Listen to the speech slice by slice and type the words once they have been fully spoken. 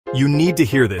You need to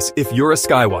hear this if you're a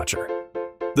skywatcher.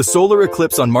 The solar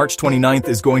eclipse on March 29th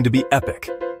is going to be epic.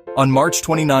 On March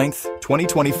 29th,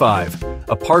 2025,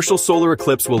 a partial solar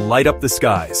eclipse will light up the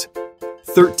skies.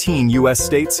 13 US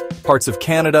states, parts of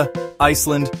Canada,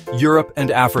 Iceland, Europe,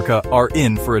 and Africa are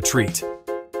in for a treat.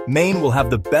 Maine will have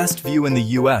the best view in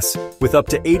the US, with up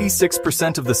to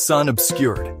 86% of the sun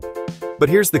obscured. But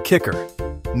here's the kicker.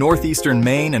 Northeastern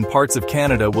Maine and parts of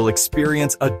Canada will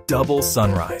experience a double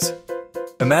sunrise.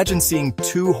 Imagine seeing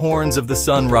two horns of the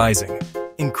sun rising.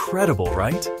 Incredible,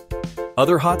 right?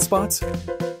 Other hotspots?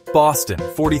 Boston,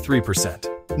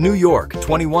 43%, New York,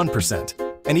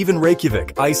 21%, and even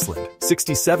Reykjavik, Iceland,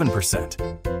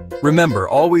 67%. Remember,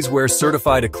 always wear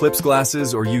certified eclipse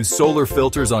glasses or use solar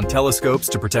filters on telescopes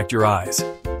to protect your eyes.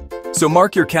 So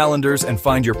mark your calendars and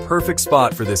find your perfect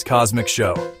spot for this cosmic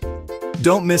show.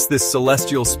 Don't miss this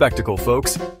celestial spectacle,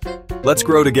 folks. Let's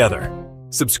grow together.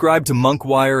 Subscribe to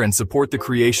MonkWire and support the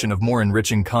creation of more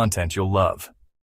enriching content you'll love.